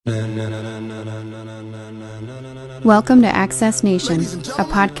Welcome to Access Nation, a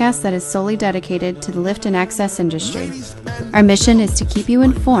podcast that is solely dedicated to the lift and access industry. Our mission is to keep you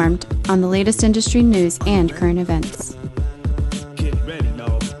informed on the latest industry news and current events.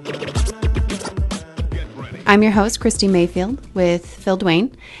 I'm your host, Christy Mayfield, with Phil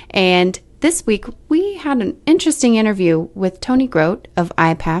Dwayne, and this week we had an interesting interview with Tony Grote of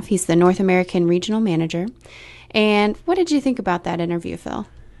IPAF. He's the North American Regional Manager. And what did you think about that interview, Phil?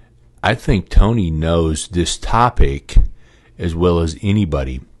 I think Tony knows this topic as well as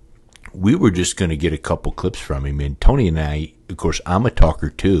anybody. We were just going to get a couple clips from him, and Tony and I, of course, I'm a talker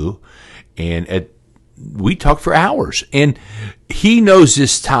too, and we talk for hours, and he knows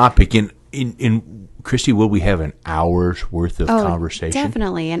this topic. In Christy, will we have an hour's worth of conversation?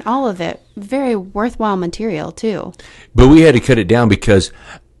 Definitely, and all of it very worthwhile material too. But we had to cut it down because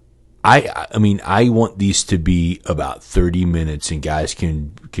I mean, I want these to be about 30 minutes, and guys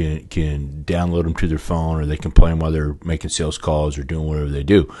can download them to their phone, or they can play them while they're making sales calls or doing whatever they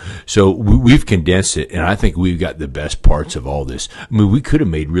do. So we've condensed it, and I think we've got the best parts of all this. I mean, we could have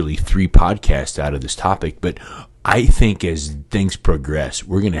made really 3 podcasts out of this topic, but I think as things progress,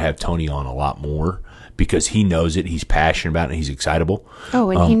 we're going to have Tony on a lot more because he knows it, he's passionate about it, and he's excitable. Oh,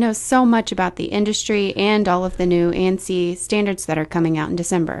 and he knows so much about the industry and all of the new ANSI standards that are coming out in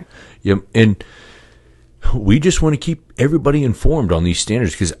December. Yep, and we just want to keep everybody informed on these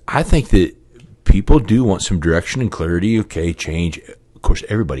standards because I think that people do want some direction and clarity. Okay, change. Of course,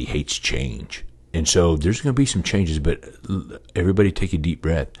 everybody hates change. And so there's going to be some changes, but everybody take a deep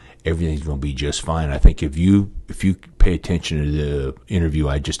breath. Everything's going to be just fine. I think if you pay attention to the interview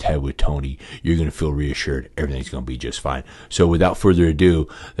I just had with Tony, you're going to feel reassured. Everything's going to be just fine. So without further ado,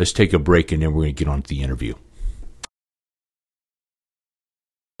 let's take a break, and then we're going to get on to the interview.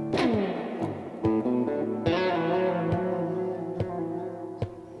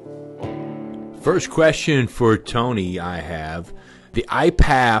 First question for Tony I have. The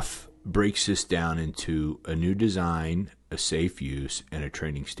IPAF breaks this down into a new design, a safe use, and a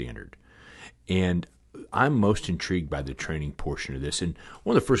training standard. And I'm most intrigued by the training portion of this. And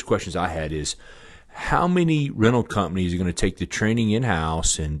one of the first questions I had is, how many rental companies are going to take the training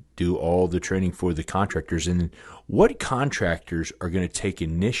in-house and do all the training for the contractors? And what contractors are going to take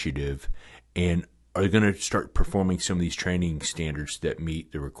initiative and are going to start performing some of these training standards that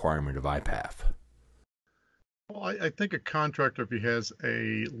meet the requirement of IPAF? Well, I think a contractor, if he has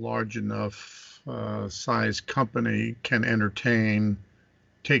a large enough size company, can entertain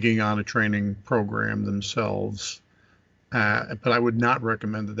taking on a training program themselves. But I would not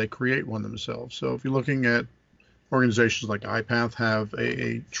recommend that they create one themselves. So if you're looking at organizations like IPAF have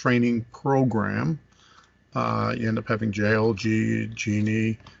a training program, you end up having JLG,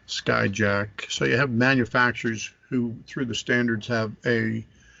 Genie, Skyjack. So you have manufacturers who, through the standards, have a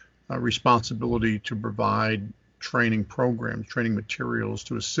responsibility to provide training programs, training materials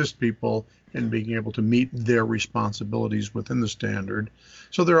to assist people in being able to meet their responsibilities within the standard.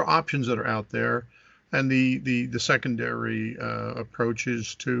 So there are options that are out there. And the secondary approach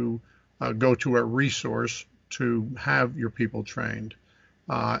is to go to a resource to have your people trained.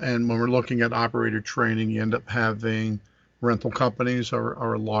 And when we're looking at operator training, you end up having rental companies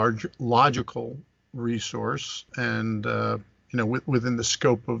are a large logical resource. And within the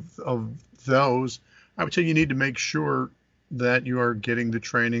scope of those, I would say you need to make sure that you are getting the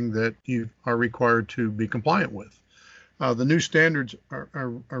training that you are required to be compliant with. The new standards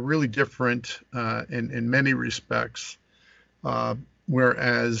are really different in many respects,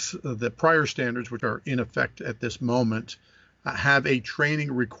 whereas the prior standards, which are in effect at this moment, have a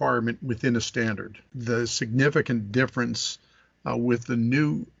training requirement within a standard. The significant difference with the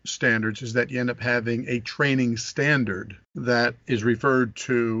new standards is that you end up having a training standard that is referred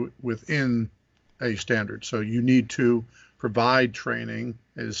to within a standard. So you need to provide training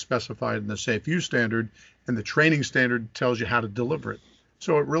as specified in the safe use standard, and the training standard tells you how to deliver it.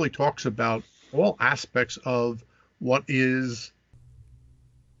 So it really talks about all aspects of what is.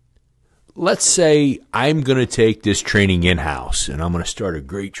 Let's say I'm going to take this training in-house, and I'm going to start a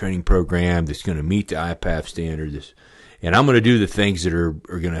great training program that's going to meet the IPAF standard, and I'm going to do the things that are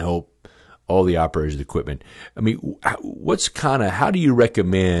going to help all the operators of the equipment. I mean, how do you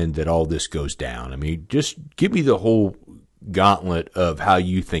recommend that all this goes down? I mean, just give me the whole gauntlet of how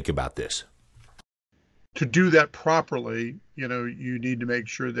you think about this. To do that properly, you need to make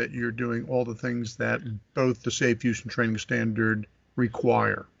sure that you're doing all the things that both the safe use and training standard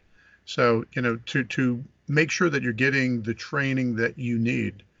require. So, to make sure that you're getting the training that you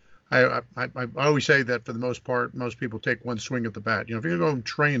need. I always say that for the most part, most people take one swing at the bat. If you're going to go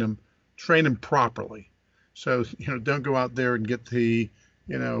and train them properly. So, don't go out there and get the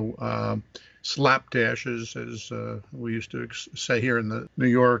slapdashes, as we used to say here in the New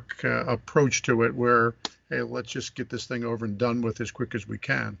York approach to it, where, hey, let's just get this thing over and done with as quick as we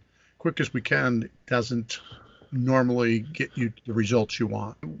can. Quick as we can doesn't normally get you the results you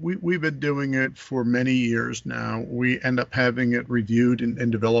want. We've been doing it for many years now. We end up having it reviewed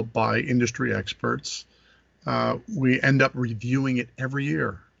and developed by industry experts. We end up reviewing it every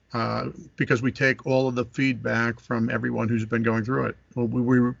year because we take all of the feedback from everyone who's been going through it.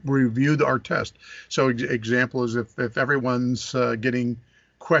 We reviewed our test. So example is if everyone's getting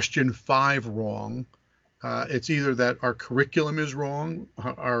question 5 wrong, it's either that our curriculum is wrong,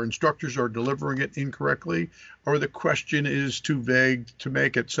 our instructors are delivering it incorrectly, or the question is too vague to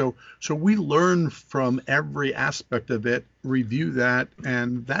make it. So we learn from every aspect of it, review that,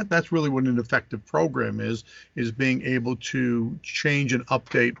 and that's really what an effective program is being able to change and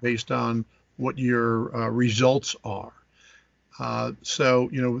update based on what your results are.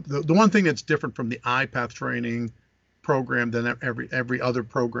 The one thing that's different from the IPATH training program than every other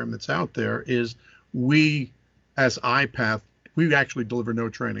program that's out there is we, as IPATH, we actually deliver no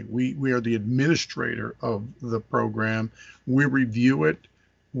training. We are the administrator of the program. We review it.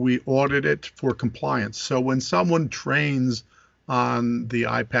 We audit it for compliance. So when someone trains on the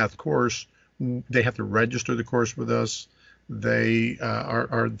IPATH course, they have to register the course with us. They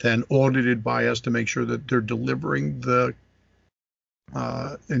are then audited by us to make sure that they're delivering the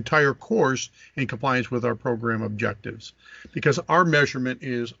entire course in compliance with our program objectives, because our measurement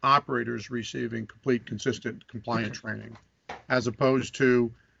is operators receiving complete, consistent, compliant training, as opposed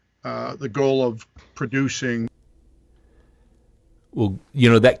to the goal of producing. Well,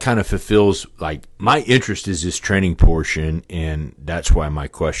 that kind of fulfills, like, my interest is this training portion, and that's why my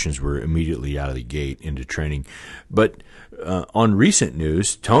questions were immediately out of the gate into training. But on recent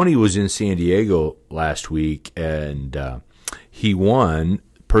news, Tony was in San Diego last week, and he won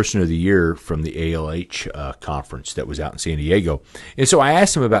Person of the Year from the ALH conference that was out in San Diego. And so I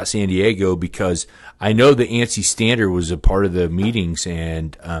asked him about San Diego because I know the ANSI standard was a part of the meetings,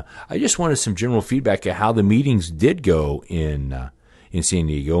 and I just wanted some general feedback of how the meetings did go in San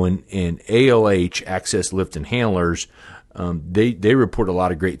Diego. And ALH, Access Lift and Handlers, they report a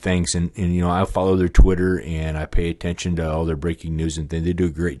lot of great things, and I follow their Twitter and I pay attention to all their breaking news and things. They do a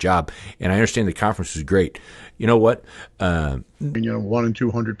great job, and I understand the conference was great. You know what? 1 and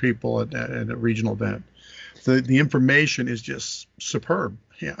 200 people at a regional event. The information is just superb.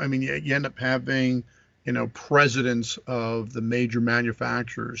 Yeah, I mean, you end up having presidents of the major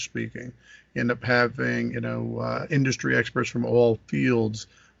manufacturers speaking. You end up having industry experts from all fields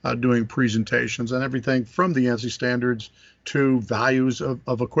doing presentations, and everything from the ANSI standards to values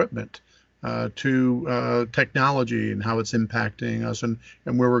of equipment, to technology and how it's impacting us, and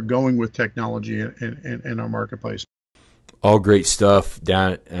where we're going with technology in our marketplace. All great stuff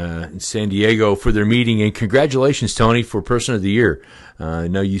down in San Diego for their meeting, and congratulations, Tony, for Person of the Year. I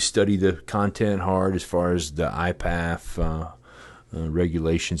know you study the content hard as far as the IPAF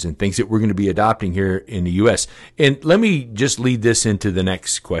regulations and things that we're going to be adopting here in the U.S. And let me just lead this into the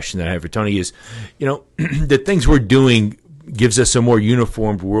next question that I have for Tony is, the things we're doing gives us a more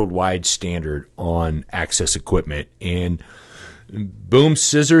uniformed worldwide standard on access equipment. And boom,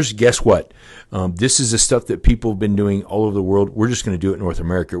 scissors, guess what? This is the stuff that people have been doing all over the world. We're just going to do it in North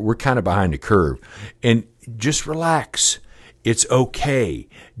America. We're kind of behind the curve. And just relax. It's okay.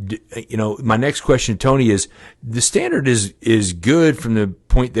 My next question, Tony, is the standard is good from the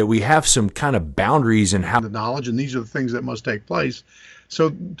point that we have some kind of boundaries and how the knowledge, and these are the things that must take place.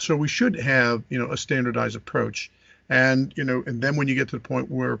 So we should have, a standardized approach. And, and then when you get to the point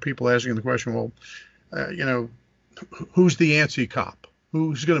where people are asking the question, well, who's the ANSI cop?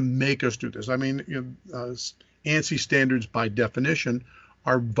 Who's going to make us do this? I mean, ANSI standards by definition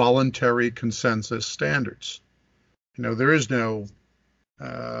are voluntary consensus standards. There is no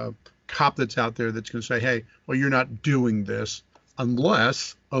cop that's out there that's going to say, hey, well, you're not doing this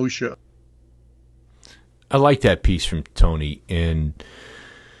unless OSHA. I like that piece from Tony. And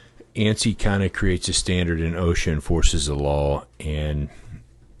ANSI kind of creates a standard and OSHA enforces the law. And,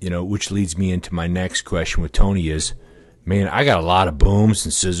 which leads me into my next question with Tony is, man, I got a lot of booms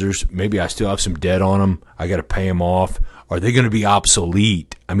and scissors. Maybe I still have some debt on them. I got to pay them off. Are they going to be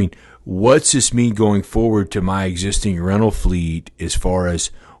obsolete? I mean, what's this mean going forward to my existing rental fleet as far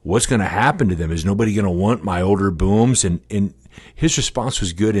as what's going to happen to them? Is nobody going to want my older booms? And his response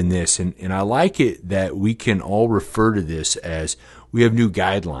was good in this. And I like it that we can all refer to this as we have new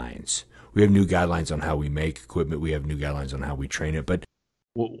guidelines. We have new guidelines on how we make equipment. We have new guidelines on how we train it. But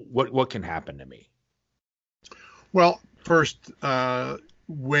what can happen to me? Well, first,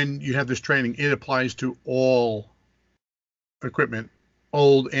 when you have this training, it applies to all equipment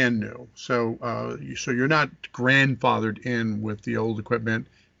old and new. So so you're not grandfathered in with the old equipment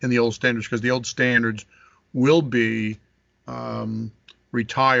and the old standards, because the old standards will be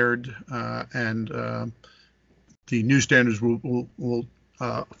retired, and the new standards will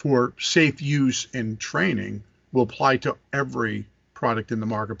for safe use and training will apply to every product in the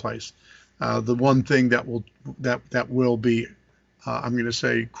marketplace. The one thing that will be I'm going to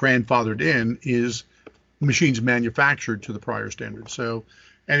say grandfathered in is machines manufactured to the prior standards. So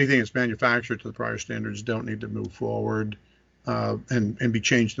anything that's manufactured to the prior standards don't need to move forward and be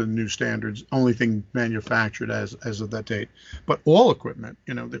changed to the new standards. Only thing manufactured as of that date. But all equipment,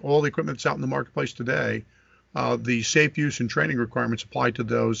 all the equipment that's out in the marketplace today, the safe use and training requirements apply to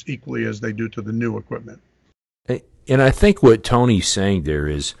those equally as they do to the new equipment. And I think what Tony's saying there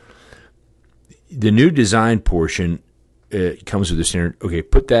is the new design portion comes with the standard. Okay,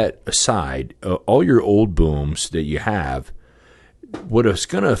 put that aside. All your old booms that you have, what is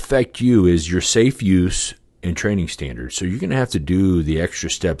going to affect you is your safe use and training standards. So you're going to have to do the extra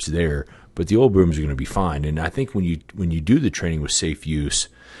steps there, but the old booms are going to be fine. And I think when you do the training with safe use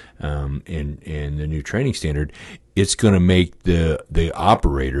and the new training standard, it's going to make the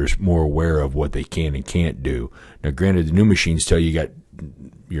operators more aware of what they can and can't do. Now, granted, the new machines tell you got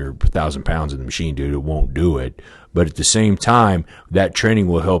your 1,000 pounds in the machine, dude, it won't do it. But at the same time, that training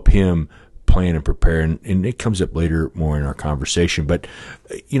will help him plan and prepare, and it comes up later more in our conversation. But,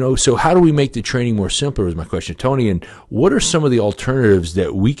 so how do we make the training more simpler is my question, Tony, and what are some of the alternatives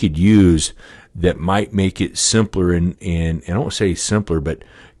that we could use that might make it simpler and I don't want to say simpler, but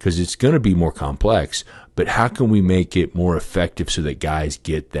because it's going to be more complex, but how can we make it more effective so that guys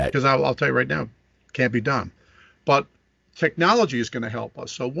get that? Because I'll tell you right now, can't be done. But technology is going to help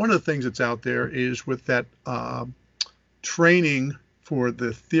us. So one of the things that's out there is with that training for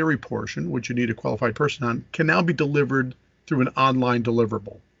the theory portion, which you need a qualified person on, can now be delivered through an online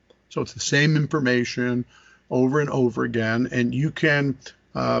deliverable. So it's the same information over and over again, and you can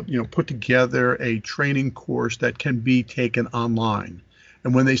put together a training course that can be taken online.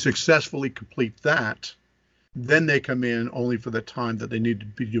 And when they successfully complete that, then they come in only for the time that they need to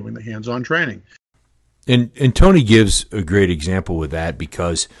be doing the hands-on training. And Tony gives a great example with that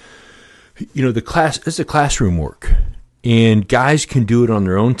because, it's a classroom work. And guys can do it on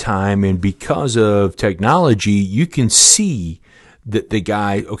their own time. And because of technology, you can see that the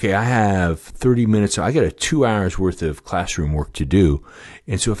guy, okay, I have 30 minutes. I got 2 hours worth of classroom work to do.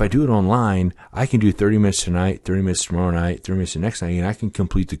 And so if I do it online, I can do 30 minutes tonight, 30 minutes tomorrow night, 30 minutes the next night, and I can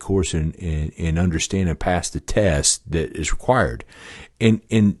complete the course and understand and pass the test that is required.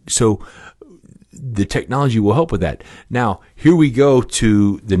 And so the technology will help with that. Now, here we go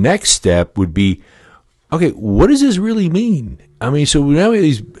to the next step would be, okay, what does this really mean? I mean, so now we have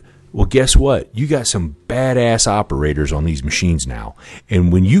these, well, guess what? You got some badass operators on these machines now.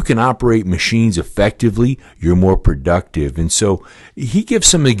 And when you can operate machines effectively, you're more productive. And so he gives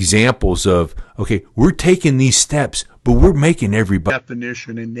some examples of, okay, we're taking these steps, but we're making everybody.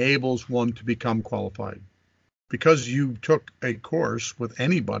 Definition enables one to become qualified. Because you took a course with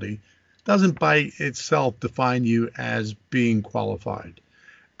anybody doesn't by itself define you as being qualified.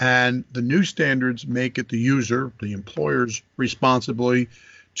 And the new standards make it the user, the employer's responsibility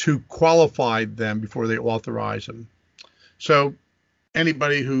to qualify them before they authorize them. So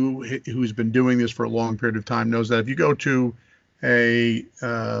anybody who's been doing this for a long period of time knows that if you go to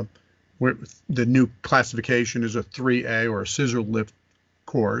where the new classification is a 3A or a scissor lift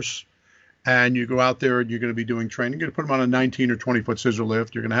course, and you go out there and you're going to be doing training, you're going to put them on a 19 or 20 foot scissor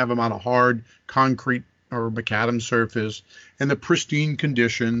lift. You're going to have them on a hard concrete or macadam surface in the pristine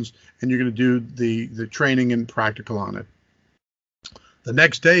conditions, and you're going to do the training and practical on it. The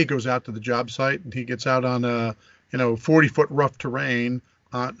next day he goes out to the job site and he gets out on a 40-foot rough terrain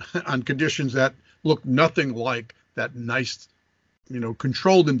on conditions that look nothing like that nice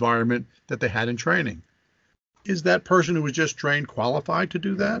controlled environment that they had in training. Is that person who was just trained qualified to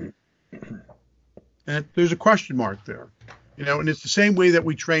do that? And there's a question mark there. And it's the same way that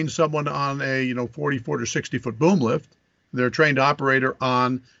we train someone on a 40-foot or 60-foot boom lift. They're a trained operator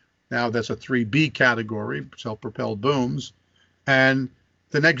on, now that's a 3B category, self-propelled booms. And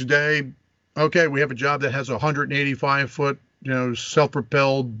the next day, okay, we have a job that has a 185-foot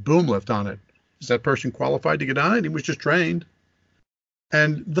self-propelled boom lift on it. Is that person qualified to get on it? He was just trained.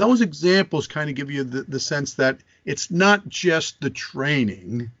 And those examples kind of give you the sense that it's not just the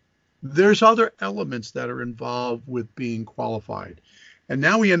training. There's other elements that are involved with being qualified. And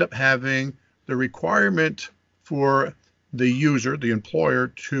now we end up having the requirement for the user, the employer,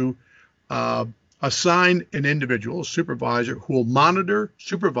 to assign an individual, a supervisor, who will monitor,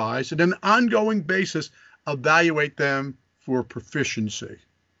 supervise, and on an ongoing basis evaluate them for proficiency.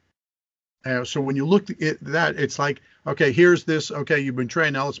 So when you look at that, it's like, okay, here's this. Okay, you've been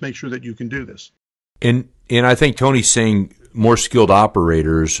trained. Now let's make sure that you can do this. And I think Tony's saying more skilled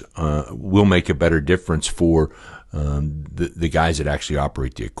operators will make a better difference for the guys that actually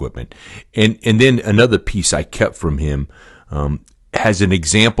operate the equipment. And then another piece I kept from him has an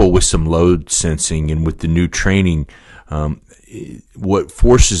example with some load sensing and with the new training, what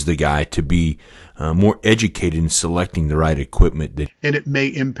forces the guy to be more educated in selecting the right equipment. And it may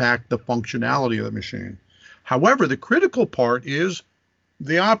impact the functionality of the machine. However, the critical part is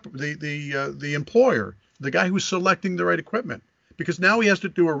the employer, the guy who's selecting the right equipment, because now he has to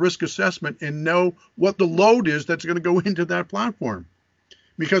do a risk assessment and know what the load is that's going to go into that platform.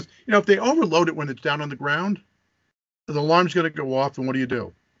 Because, if they overload it when it's down on the ground, the alarm's going to go off, and what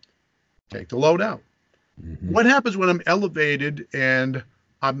do? Take the load out. Mm-hmm. What happens when I'm elevated and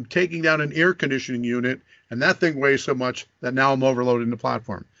I'm taking down an air conditioning unit and that thing weighs so much that now I'm overloading the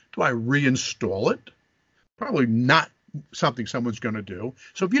platform? Do I reinstall it? Probably not something someone's going to do.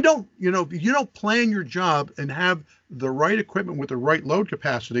 So if you don't plan your job and have the right equipment with the right load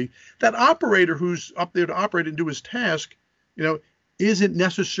capacity, that operator who's up there to operate and do his task, isn't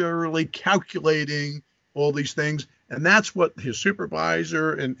necessarily calculating all these things. And that's what his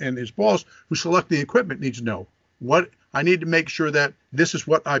supervisor and his boss who select the equipment needs to know. What I need to make sure that this is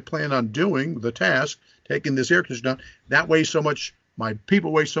what I plan on doing, the task, taking this air conditioner down. That weighs so much, my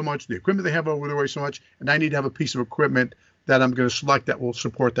people weigh so much, the equipment they have over there weighs so much, and I need to have a piece of equipment that I'm going to select that will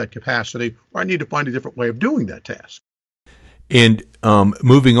support that capacity, or I need to find a different way of doing that task. And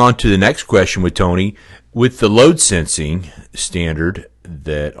moving on to the next question with Tony, with the load sensing standard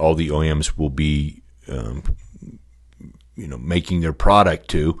that all the OEMs will be making their product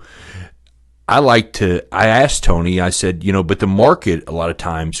to, I asked Tony, I said, but the market a lot of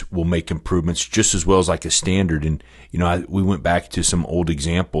times will make improvements just as well as like a standard. And, we went back to some old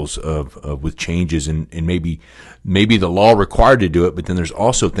examples of with changes and maybe the law required to do it, but then there's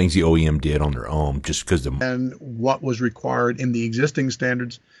also things the OEM did on their own just because and what was required in the existing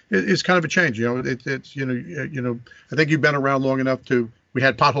standards is kind of a change. I think you've been around long enough we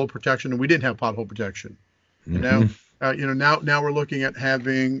had pothole protection and we didn't have pothole protection. Mm-hmm. Now we're looking at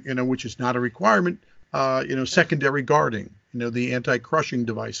having, which is not a requirement, secondary guarding, the anti-crushing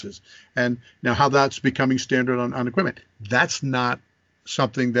devices, and now how that's becoming standard on equipment. That's not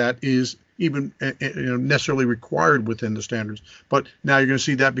something that is even necessarily required within the standards, but now you're going to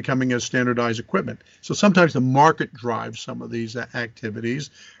see that becoming as standardized equipment. So sometimes the market drives some of these activities,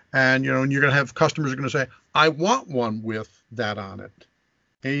 and you're going to have customers who are going to say, I want one with that on it,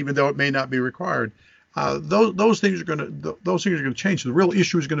 and even though it may not be required. Those things are going to change. So the real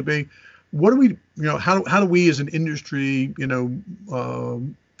issue is going to be, what do we, how do we as an industry,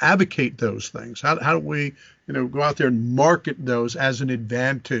 advocate those things? How do we, go out there and market those as an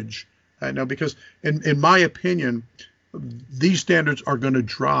advantage? Because in my opinion, these standards are going to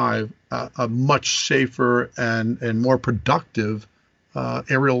drive a much safer and more productive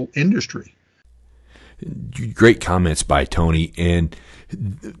aerial industry. Great comments by Tony. And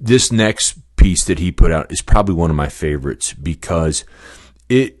this next piece that he put out is probably one of my favorites because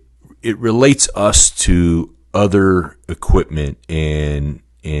it relates us to other equipment and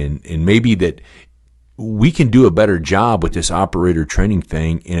maybe that we can do a better job with this operator training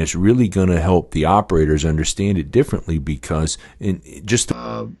thing, and it's really going to help the operators understand it differently because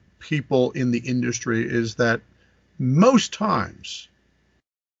people in the industry is that most times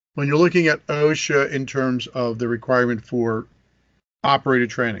when you're looking at OSHA in terms of the requirement for operator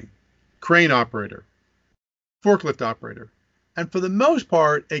training, crane operator, forklift operator, and for the most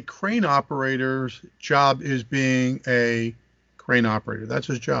part, a crane operator's job is being a crane operator. That's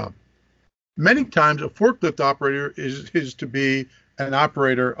his job. Many times, a forklift operator is to be an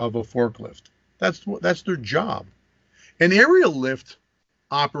operator of a forklift. That's their job. An aerial lift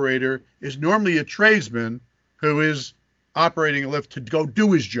operator is normally a tradesman who is operating a lift to go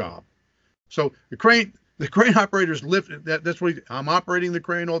do his job. So the crane operator's lift. That's what I'm operating the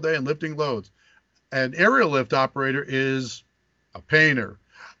crane all day and lifting loads. An aerial lift operator is a painter,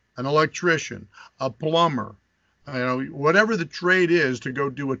 an electrician, a plumber, whatever the trade is to go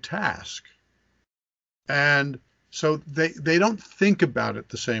do a task. And so they don't think about it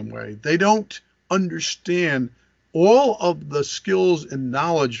the same way. They don't understand all of the skills and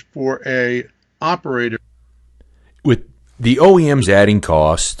knowledge for a operator. With the OEMs adding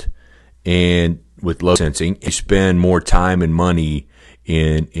cost and with load sensing, you spend more time and money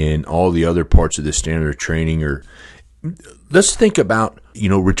in all the other parts of the standard training. Or let's think about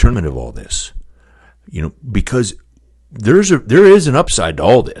return of all this, because there is an upside to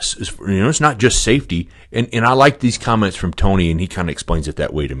all this. It's not just safety. And I like these comments from Tony, and he kind of explains it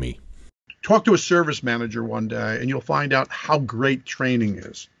that way to me. Talk to a service manager one day, and you'll find out how great training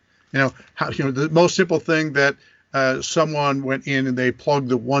is. The most simple thing that someone went in and they plugged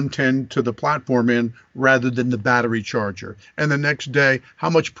the 110 to the platform in rather than the battery charger. And the next day, how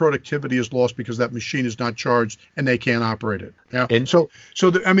much productivity is lost because that machine is not charged and they can't operate it. And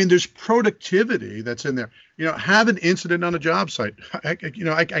there's productivity that's in there. Have an incident on a job site. I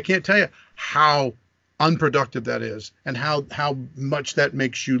can't tell you how unproductive that is and how much that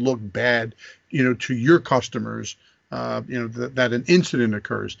makes you look bad, to your customers. That an incident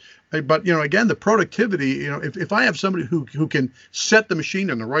occurs. But, again, the productivity, if I have somebody who can set the machine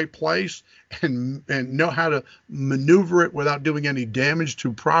in the right place and know how to maneuver it without doing any damage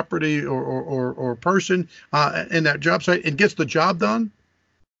to property or person in that job site and gets the job done,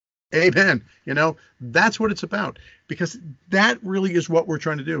 amen. That's what it's about, because that really is what we're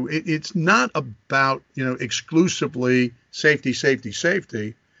trying to do. It's not about, exclusively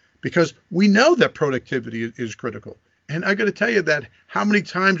safety, because we know that productivity is critical. And I got to tell you that how many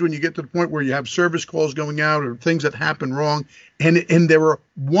times when you get to the point where you have service calls going out or things that happen wrong, and they were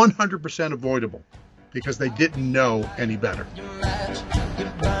 100% avoidable because they didn't know any better.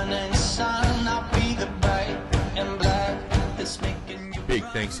 Big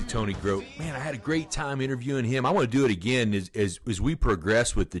thanks to Tony Grote. Man, I had a great time interviewing him. I want to do it again as we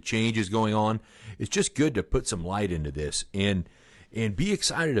progress with the changes going on. It's just good to put some light into this and be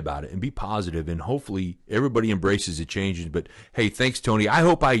excited about it and be positive, and hopefully everybody embraces the changes. But hey, thanks, Tony. I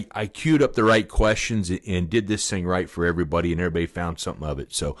hope I queued up the right questions and did this thing right for everybody, and everybody found something of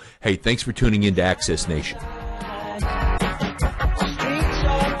it. So hey, thanks for tuning in to Access Nation.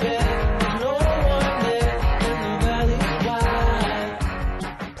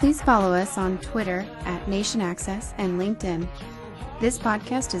 Please follow us on Twitter at Nation Access and LinkedIn. This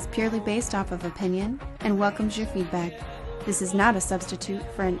podcast is purely based off of opinion and welcomes your feedback. This is not a substitute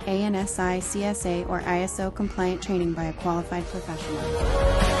for an ANSI, CSA, or ISO compliant training by a qualified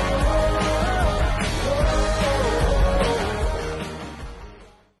professional.